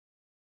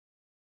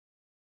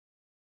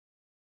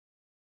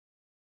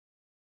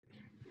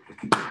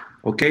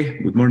Okay,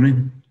 good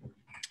morning.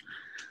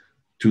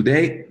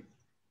 Today,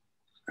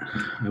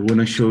 I want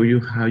to show you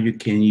how you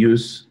can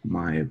use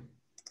my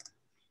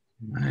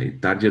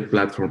target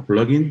platform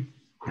plugin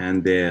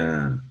and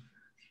the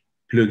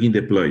plugin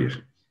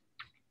deployer.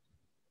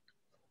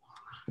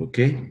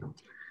 Okay.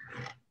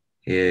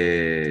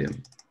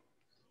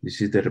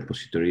 This is the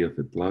repository of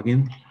the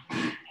plugin.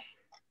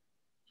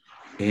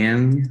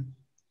 And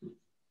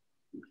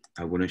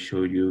I want to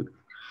show you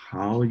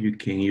how you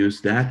can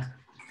use that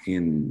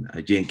in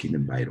a Jenkins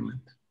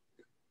environment.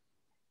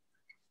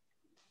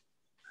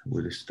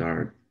 We'll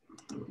start.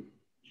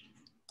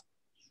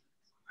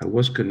 I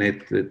was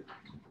connected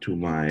to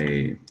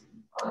my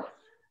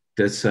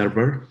test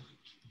server.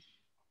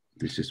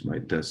 This is my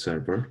test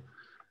server.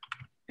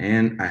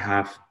 And I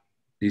have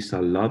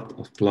a lot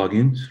of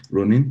plugins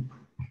running.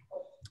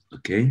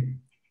 Okay.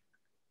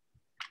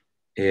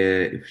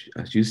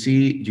 As you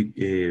see,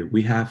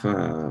 we have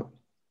a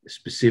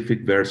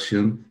specific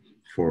version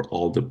for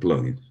all the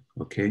plugins.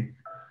 Okay.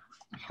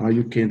 How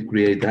you can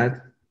create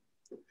that?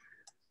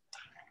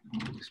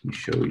 Let me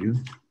show you.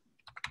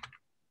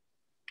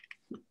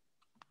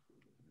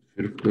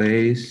 First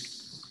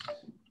place,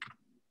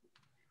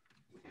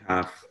 we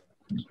have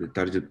the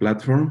target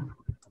platform.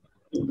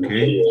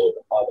 Okay.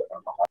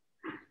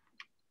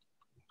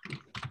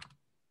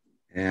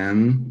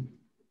 And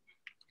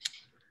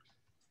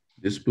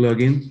this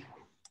plugin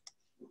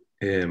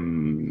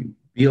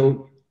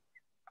build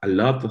a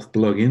lot of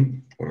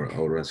plugin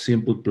or a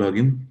simple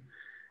plugin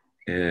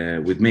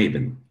with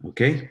Maven.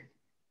 Okay.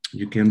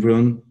 You can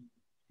run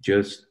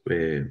just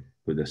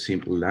with a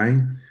simple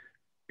line,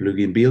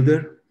 plugin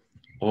builder,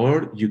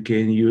 or you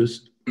can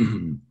use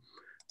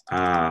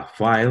a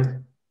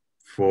file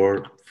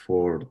for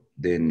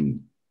the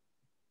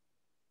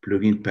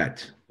plugin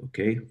path,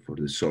 okay, for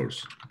the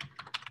source.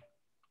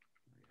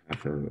 I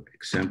have an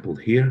example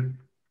here.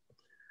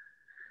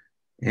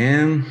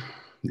 And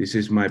this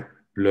is my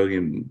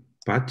plugin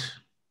path,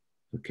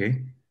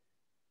 okay.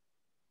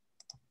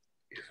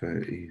 If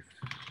I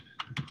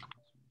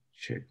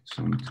check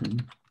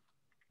something.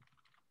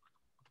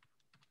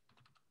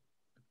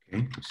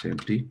 Okay, it's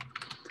empty.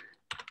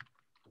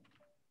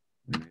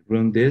 When I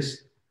run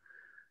this,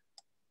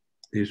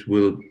 this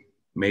will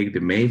make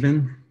the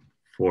Maven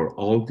for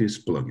all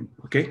these plugins,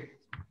 okay?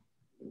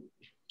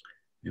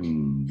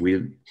 And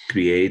we'll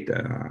create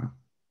a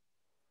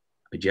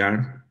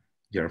jar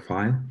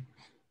file.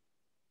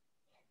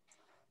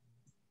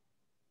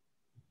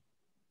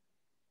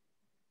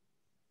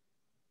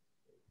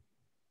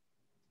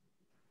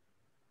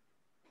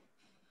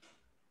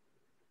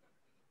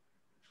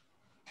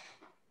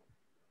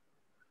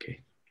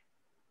 Okay.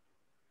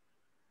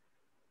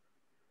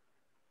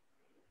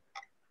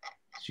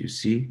 As you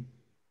see,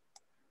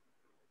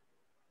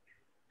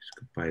 it's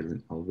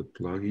compiling all the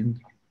plugins.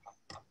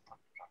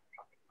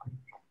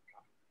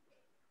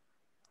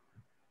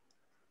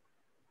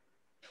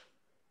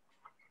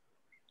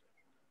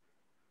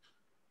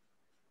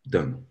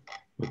 Done,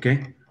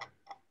 okay?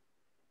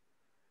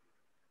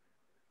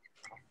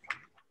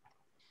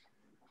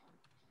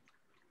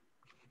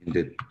 In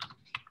the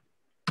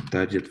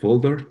target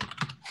folder,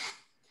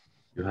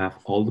 you have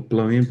all the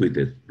plugins with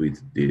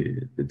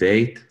the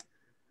date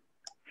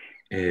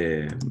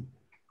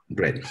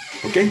ready,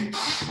 okay?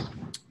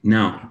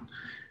 Now,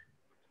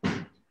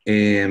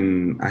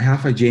 I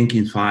have a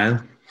Jenkins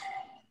file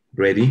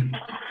ready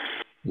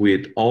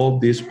with all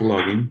these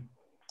plugins,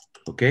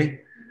 okay?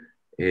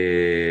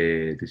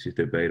 This is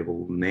the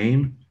variable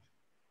name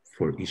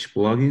for each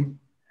plugin.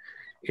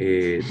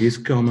 This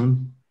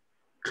command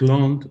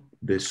cloned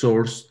the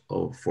source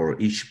for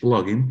each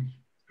plugin,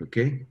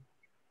 okay?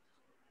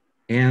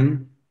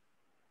 And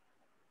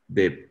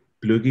the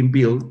plugin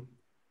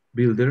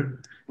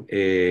builder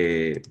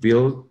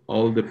build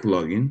all the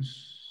plugins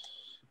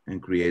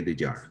and create the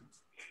jar.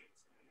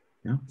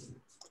 Yeah.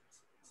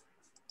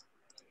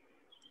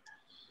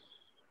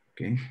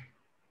 Okay.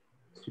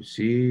 As you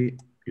see,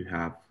 you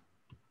have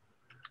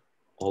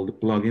all the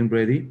plugin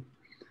ready,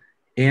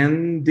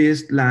 and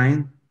this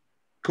line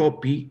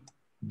copy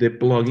the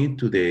plugin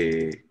to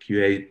the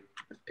QA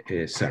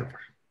server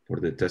for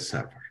the test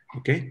server.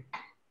 Okay.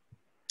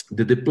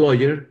 The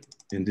deployer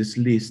in this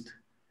list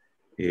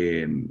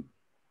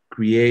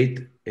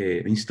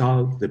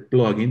install the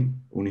plugin,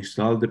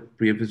 uninstall the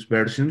previous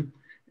version,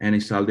 and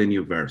install the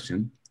new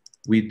version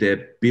with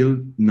the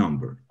build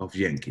number of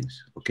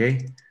Jenkins.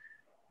 Okay,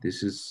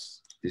 this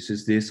is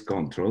this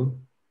control,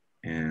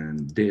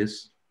 and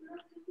this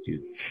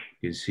you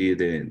can see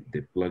the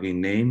plugin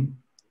name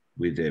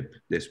with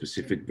the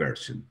specific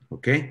version.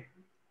 Okay,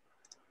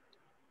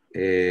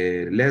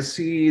 let's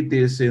see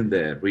this in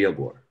the real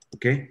world.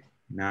 Okay,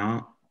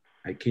 now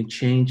I can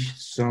change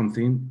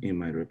something in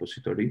my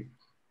repository.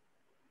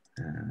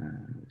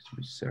 Let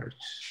me search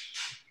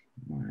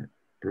my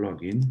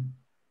plugin,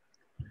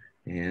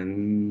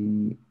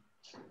 and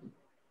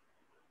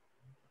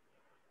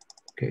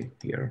okay,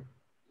 here.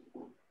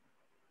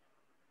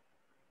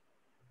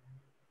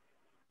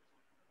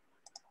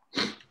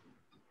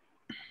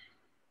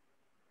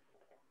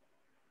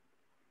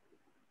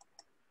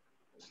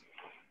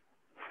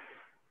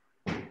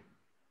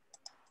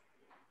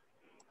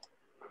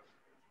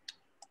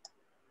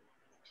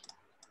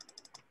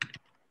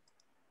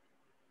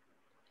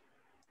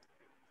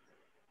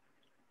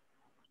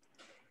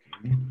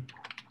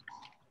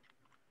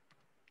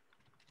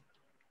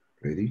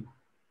 Ready?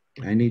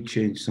 I need to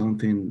change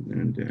something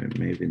and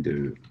maybe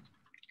the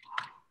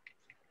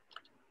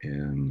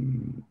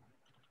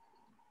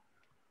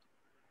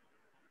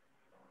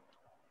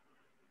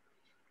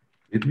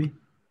with me.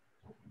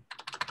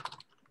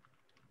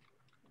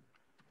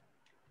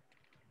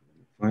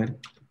 File,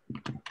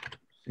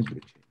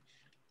 simply change.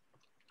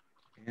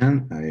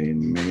 And I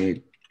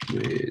made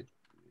with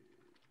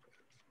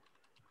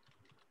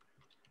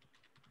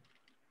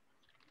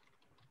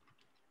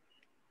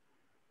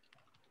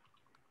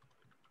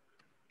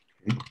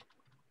okay.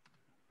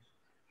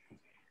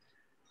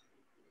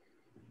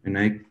 And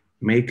I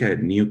make a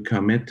new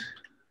commit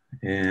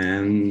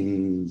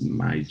and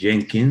my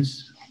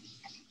Jenkins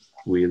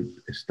will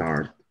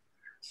start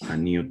a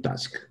new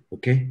task,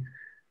 okay?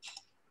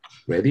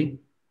 Ready?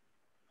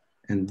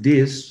 And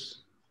this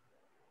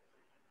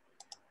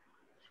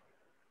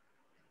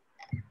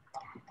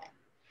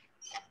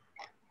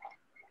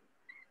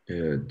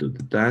do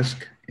the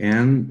task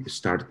and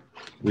start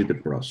with the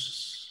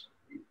process.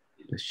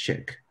 Let's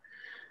check.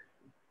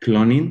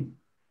 Cloning,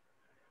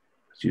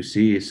 as you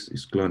see,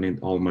 is cloning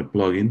all my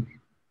plugin,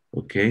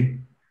 okay?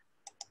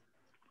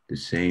 The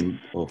same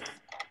of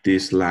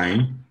this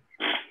line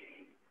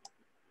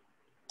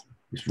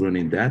is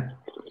running that.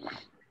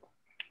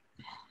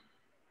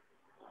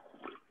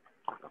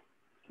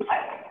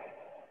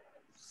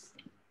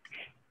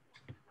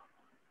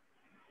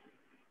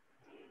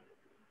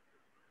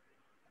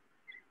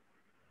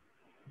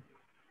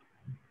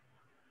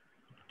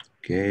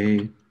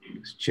 Okay,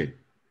 let's check.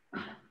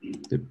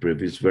 The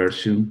previous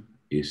version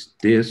is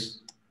this,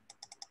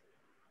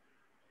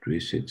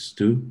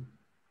 362.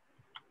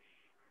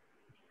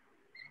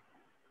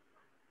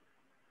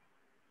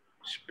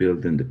 It's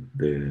building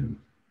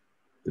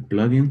the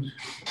plugins.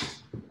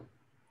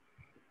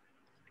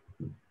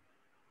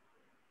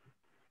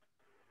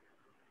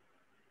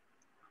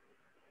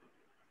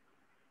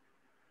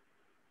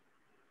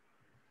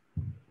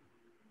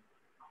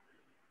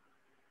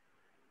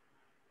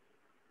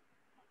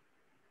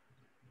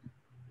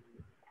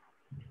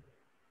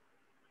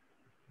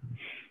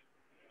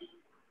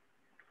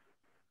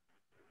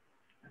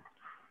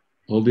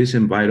 All this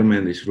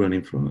environment is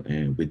running from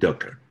with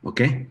Docker,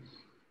 okay?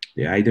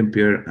 The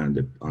iDempiere and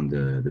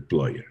the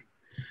deployer.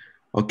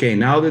 Okay,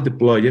 now the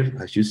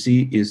deployer, as you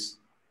see, is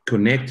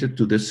connected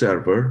to the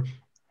server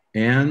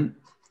and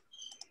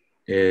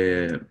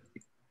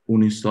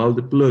uninstall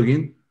the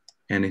plugin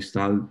and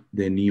install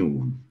the new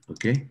one,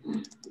 okay?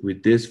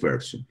 With this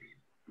version,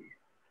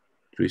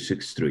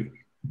 363,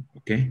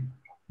 okay?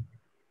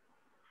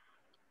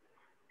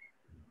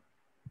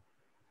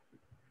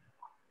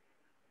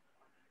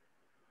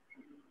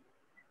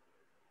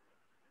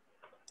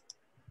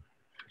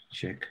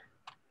 Check.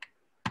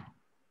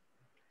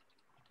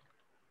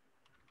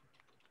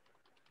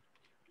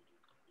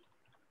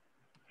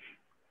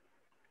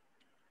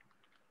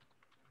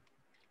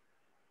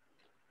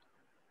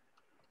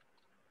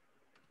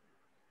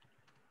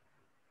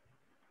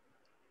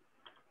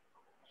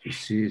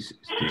 This is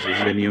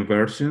the new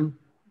version,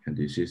 and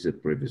this is the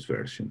previous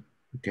version,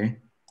 okay?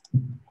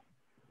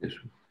 This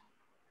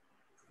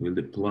will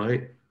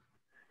deploy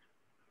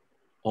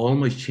all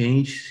my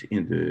change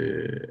in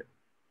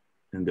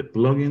the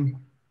plugin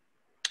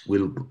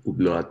will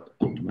upload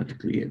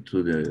automatically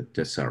into the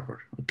test server,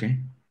 okay?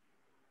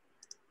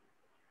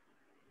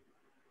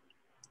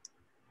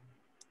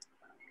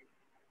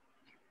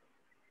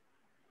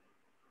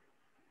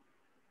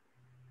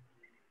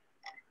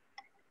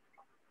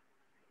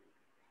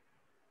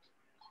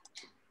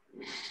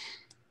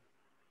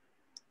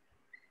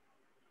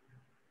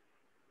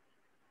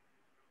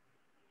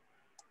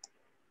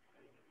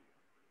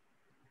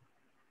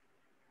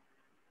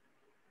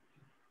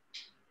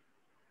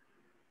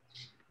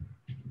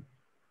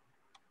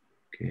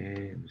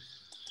 Okay,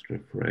 let's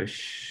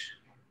refresh.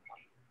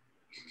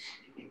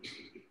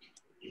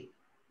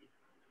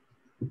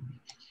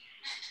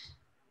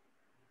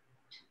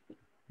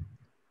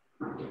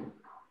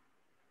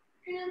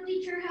 Hello,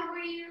 teacher, how are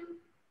you?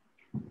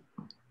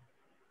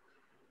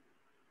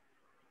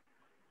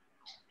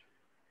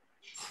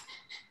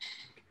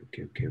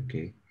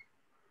 Okay.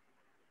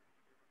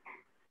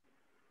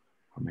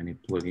 How many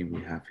plugins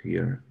we have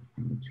here?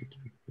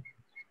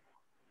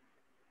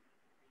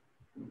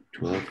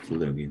 12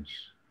 plugins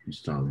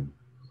installing.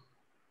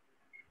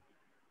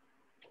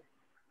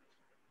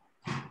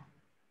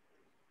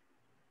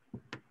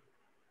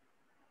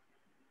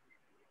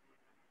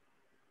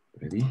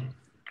 Ready?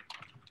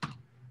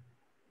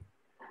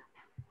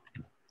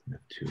 That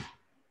two.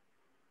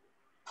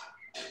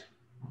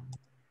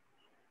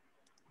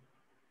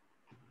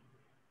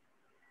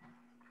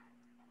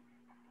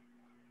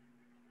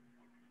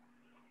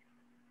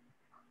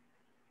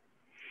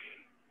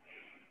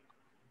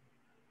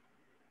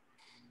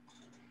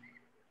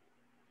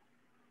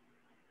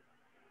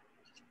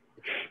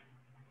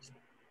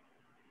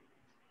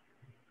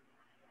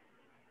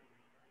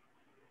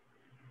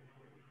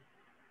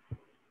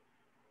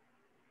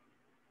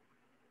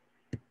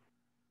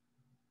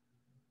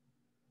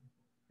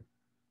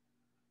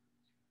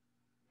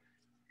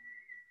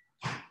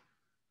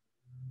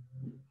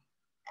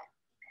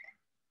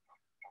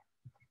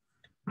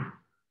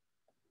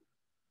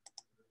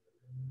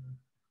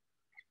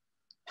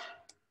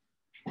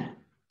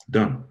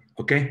 Done.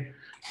 Okay.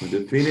 When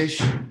you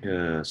finish,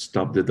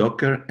 stop the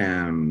Docker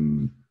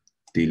and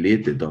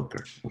delete the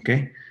Docker.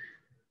 Okay.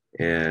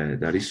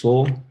 That is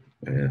all.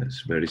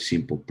 It's a very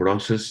simple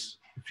process.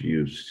 If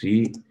you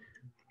see,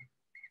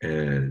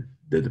 the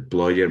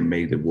deployer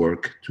made the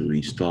work to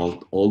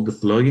install all the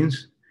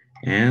plugins,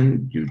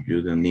 and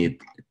you don't need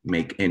to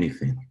make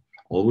anything.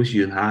 Always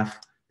you have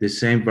the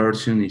same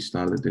version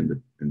installed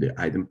in the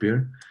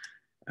iDempiere.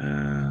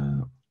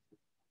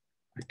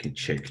 I can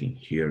check in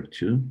here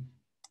too.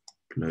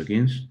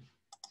 Plugins,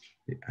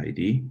 the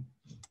ID.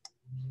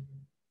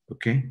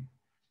 Okay,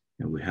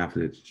 and we have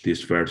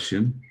this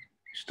version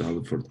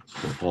installed for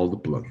all the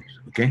plugins.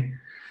 Okay,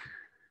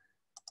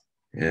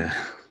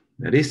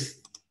 that is.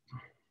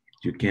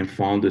 You can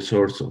find the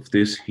source of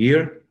this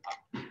here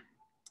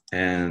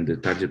and the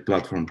target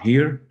platform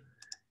here.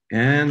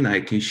 And I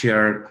can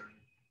share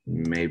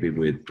maybe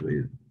with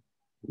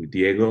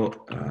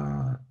Diego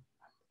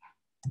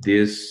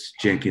this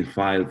Jenkins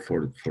file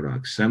for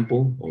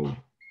example, or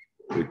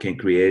we can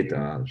create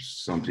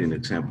something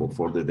example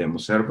for the demo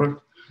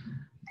server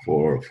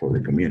for the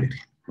community.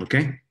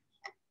 Okay,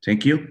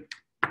 thank you.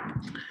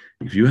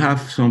 If you have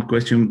some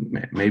question,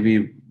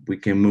 maybe we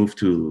can move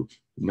to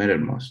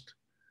Mattermost.